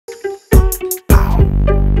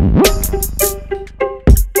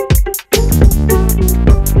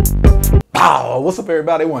Yo, what's up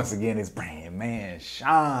everybody? Once again, it's BrandMan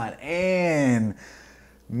Sean, and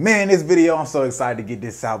man, this video, I'm so excited to get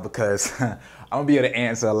this out because I'm gonna be able to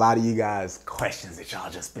answer a lot of you guys' questions that y'all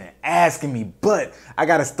just been asking me, but I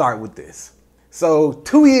gotta start with this. So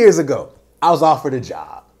 2 years ago, I was offered a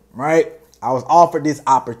job, right? I was offered this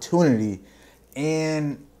opportunity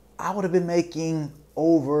and I would have been making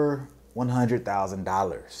over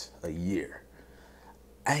 $100,000 a year.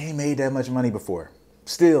 I ain't made that much money before.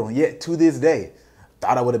 Still, yet to this day,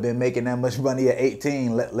 thought I would have been making that much money at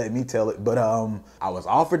 18, let me tell it. But I was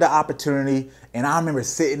offered the opportunity, and I remember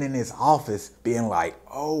sitting in this office being like,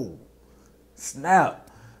 oh, snap.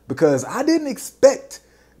 Because I didn't expect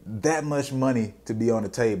that much money to be on the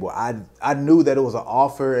table. I knew that it was an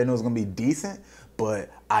offer and it was gonna be decent, but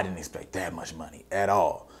I didn't expect that much money at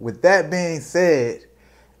all. With that being said,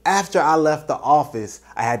 after I left the office,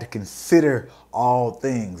 I had to consider all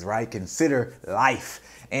things, right? Consider life.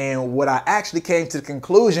 And what I actually came to the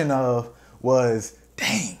conclusion of was,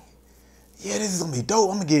 dang, yeah, this is gonna be dope.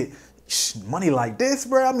 I'm gonna get money like this,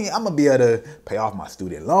 bro. I mean, I'm gonna be able to pay off my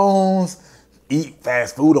student loans, eat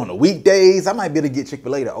fast food on the weekdays. I might be able to get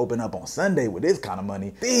Chick-fil-A to open up on Sunday with this kind of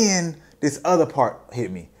money. Then this other part hit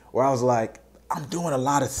me where I was like, I'm doing a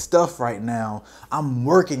lot of stuff right now. I'm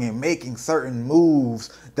working and making certain moves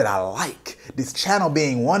that I like. This channel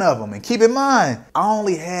being one of them. And keep in mind, I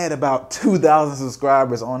only had about 2,000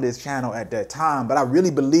 subscribers on this channel at that time, but I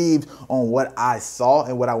really believed on what I saw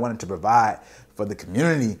and what I wanted to provide for the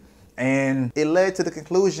community. And it led to the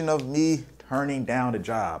conclusion of me turning down the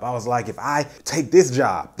job. I was like, if I take this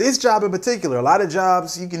job in particular, a lot of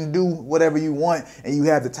jobs you can do whatever you want and you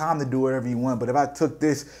have the time to do whatever you want. But if I took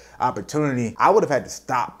this opportunity, I would have had to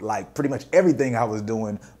stop like pretty much everything I was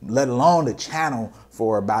doing, let alone the channel,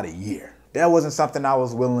 for about a year. That wasn't something I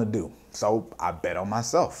was willing to do. So I bet on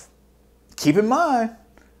myself. Keep in mind,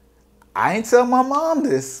 I ain't tell my mom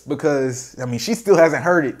this because, I mean, she still hasn't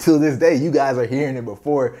heard it till this day. You guys are hearing it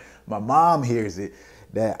before my mom hears it,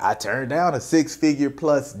 that I turned down a 6-figure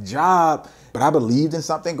plus job, but I believed in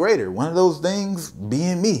something greater. One of those things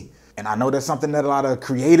being me. And I know that's something that a lot of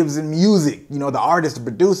creatives in music, you know, the artists, the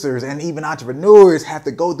producers, and even entrepreneurs have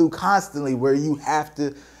to go through constantly, where you have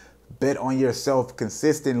to bet on yourself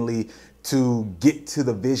consistently to get to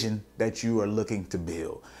the vision that you are looking to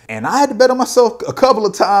build. And I had to bet on myself a couple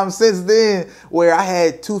of times since then, where I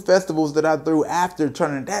had 2 festivals that I threw after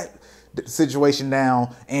turning that situation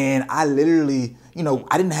down, and I literally, you know,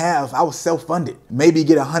 I was self-funded. Maybe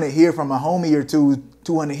get 100 here from a homie or two,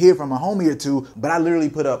 200 here from a homie or two, but I literally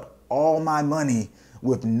put up all my money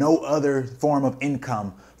with no other form of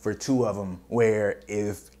income for 2 of them, where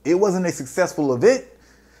if it wasn't a successful event,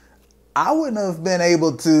 I wouldn't have been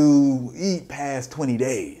able to eat past 20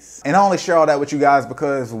 days. And I only share all that with you guys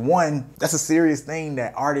because, one, that's a serious thing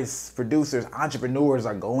that artists, producers, entrepreneurs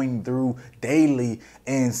are going through daily.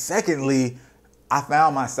 And secondly, I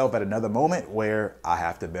found myself at another moment where I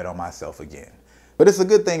have to bet on myself again. But it's a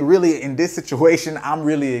good thing, really. In this situation, I'm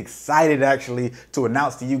really excited actually to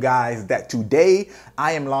announce to you guys that today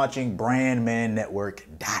I am launching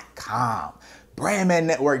BrandManNetwork.com.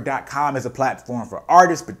 BrandManNetwork.com is a platform for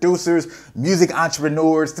artists, producers, music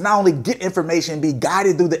entrepreneurs to not only get information, be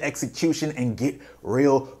guided through the execution and get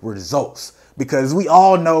real results. Because we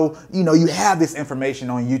all know, you know, you have this information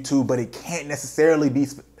on YouTube, but it can't necessarily be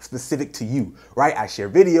specific to you, right? I share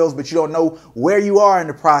videos, but you don't know where you are in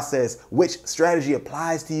the process, which strategy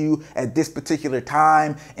applies to you at this particular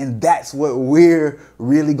time. And that's what we're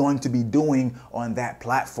really going to be doing on that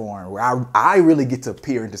platform, where I really get to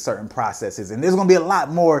peer into certain processes. And there's going to be a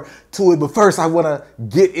lot more to it. But first, I want to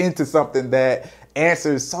get into something that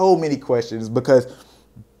answers so many questions, because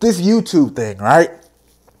this YouTube thing, right?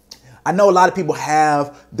 I know a lot of people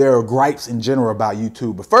have their gripes in general about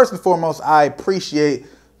YouTube, but first and foremost, I appreciate,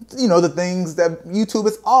 you know, the things that YouTube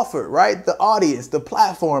has offered, right? The audience, the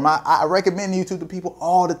platform. I recommend YouTube to people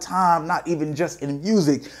all the time, not even just in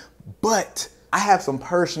music, but I have some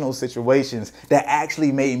personal situations that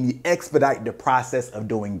actually made me expedite the process of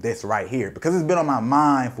doing this right here, because it's been on my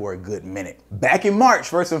mind for a good minute. Back in March,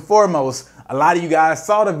 first and foremost, a lot of you guys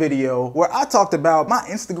saw the video where I talked about my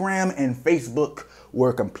Instagram and Facebook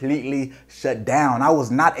were completely shut down. I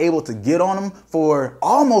was not able to get on them for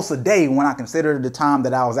almost a day. When I considered the time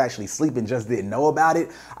that I was actually sleeping, just didn't know about it,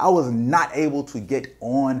 I was not able to get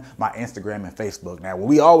on my Instagram and Facebook. Now,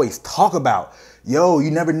 we always talk about, yo,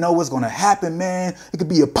 you never know what's gonna happen, man. It could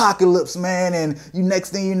be apocalypse, man, and you,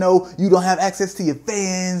 next thing you know, you don't have access to your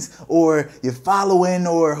fans or your following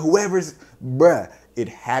or whoever's, bruh. It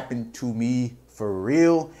happened to me for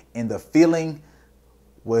real, and the feeling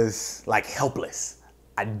was like helpless.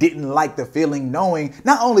 I didn't like the feeling knowing,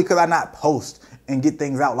 not only could I not post and get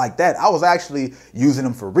things out like that, I was actually using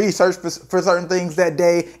them for research for certain things that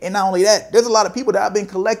day. And not only that, there's a lot of people that I've been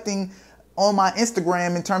collecting on my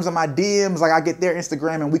Instagram in terms of my DMs. Like, I get their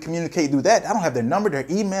Instagram and we communicate through that. I don't have their number, their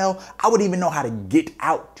email. I wouldn't even know how to get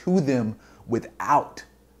out to them without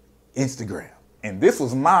Instagram. And this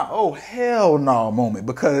was my oh hell no moment,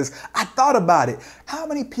 because I thought about it. How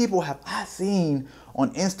many people have I seen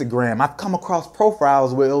on Instagram? I've come across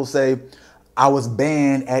profiles where it'll say, I was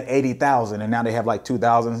banned at 80,000 and now they have like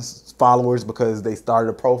 2,000 followers because they started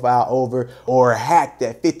a profile over, or hacked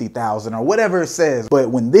at 50,000 or whatever it says. But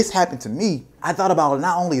when this happened to me, I thought about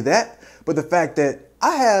not only that, but the fact that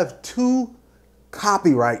I have 2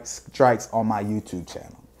 copyright strikes on my YouTube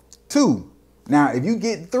channel. 2. Now, if you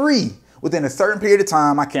get 3 within a certain period of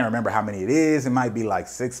time, I can't remember how many it is. It might be like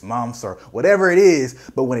 6 months or whatever it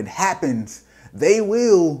is. But when it happens, they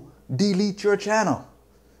will delete your channel.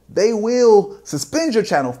 They will suspend your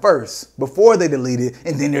channel first before they delete it.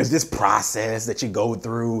 And then there's this process that you go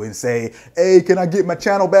through and say, hey, can I get my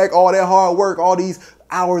channel back? All that hard work, all these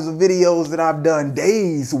hours of videos that I've done,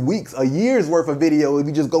 days, weeks, a year's worth of video. If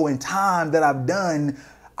you just go in time that I've done,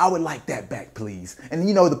 I would like that back, please. And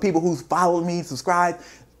you know, the people who's followed me, subscribed,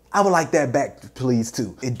 I would like that back, please,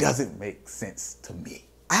 too. It doesn't make sense to me.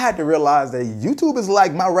 I had to realize that YouTube is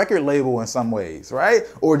like my record label in some ways, right?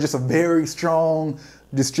 Or just a very strong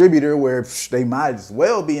distributor where they might as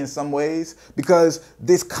well be in some ways, because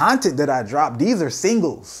this content that I drop, these are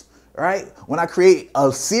singles, right? When I create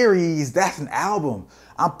a series, that's an album.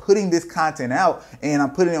 I'm putting this content out and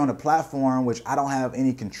I'm putting it on a platform which I don't have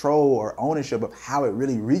any control or ownership of how it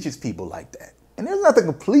really reaches people like that. And there's nothing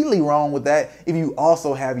completely wrong with that if you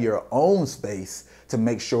also have your own space to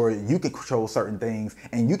make sure you can control certain things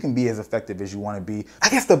and you can be as effective as you want to be. I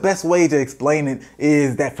guess the best way to explain it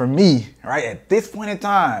is that for me, right, at this point in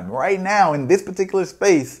time, right now in this particular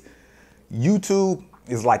space, YouTube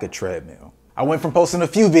is like a treadmill. I went from posting a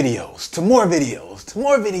few videos to more videos, to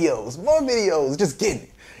more videos, more videos, just getting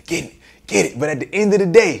it. But at the end of the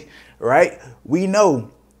day, right, we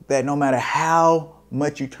know that no matter how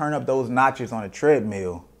much you turn up those notches on a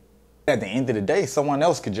treadmill, at the end of the day, someone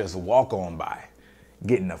else could just walk on by,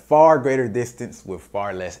 getting a far greater distance with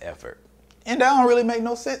far less effort. And that don't really make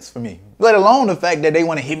no sense for me. Let alone the fact that they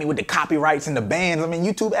want to hit me with the copyrights and the bans. I mean,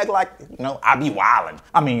 YouTube act like, you know, I be wildin'.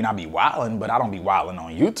 I mean, I be wildin', but I don't be wildin'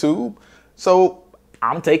 on YouTube. So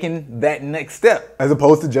I'm taking that next step. As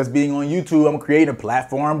opposed to just being on YouTube, I'm creating a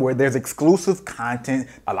platform where there's exclusive content,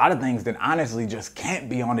 a lot of things that honestly just can't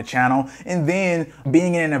be on the channel, and then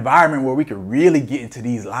being in an environment where we could really get into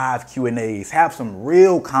these live Q&As, have some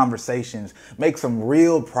real conversations, make some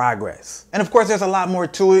real progress. And of course, there's a lot more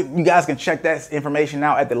to it. You guys can check that information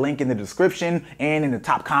out at the link in the description and in the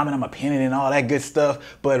top comment. I'm a pinning and all that good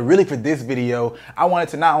stuff. But really for this video, I wanted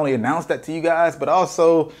to not only announce that to you guys, but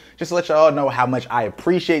also just let y'all know how much I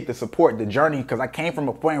appreciate the support, the journey, because I came from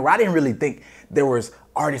a point where I didn't really think there was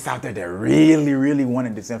artists out there that really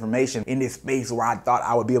wanted this information in this space where I thought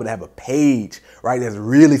I would be able to have a page, right, that's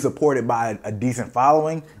really supported by a decent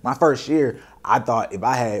following. My first year, I thought if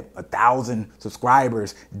I had 1,000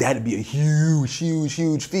 subscribers, that'd be a huge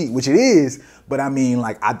feat, which it is. But I mean,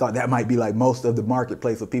 like, I thought that might be like most of the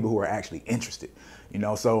marketplace of people who are actually interested, you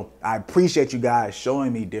know? So I appreciate you guys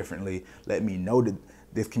showing me differently, letting me know that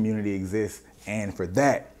this community exists. And for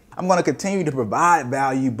that, I'm going to continue to provide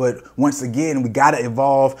value, but once again, we got to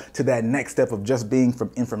evolve to that next step of just being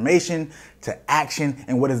from information to action.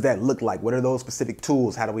 And what does that look like? What are those specific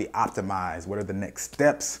tools? How do we optimize? What are the next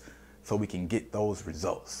steps so we can get those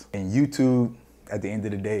results? And YouTube, at the end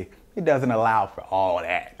of the day, it doesn't allow for all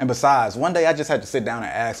that. And besides, one day I just had to sit down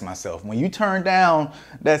and ask myself, when you turned down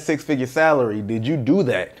that 6-figure salary, did you do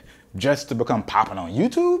that just to become popping on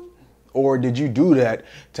YouTube? Or did you do that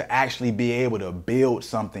to actually be able to build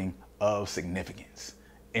something of significance?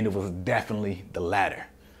 And it was definitely the latter.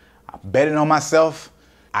 I betted on myself.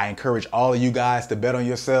 I encourage all of you guys to bet on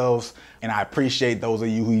yourselves. And I appreciate those of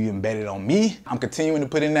you who even betted on me. I'm continuing to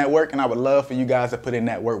put in that work, and I would love for you guys to put in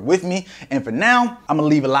that work with me. And for now, I'm gonna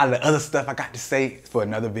leave a lot of the other stuff I got to say for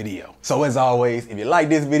another video. So as always, if you like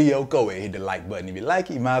this video, go ahead, hit the like button. If you like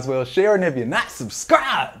it, you might as well share. And if you're not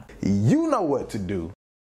subscribed, you know what to do.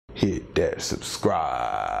 Hit that subscribe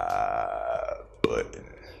button.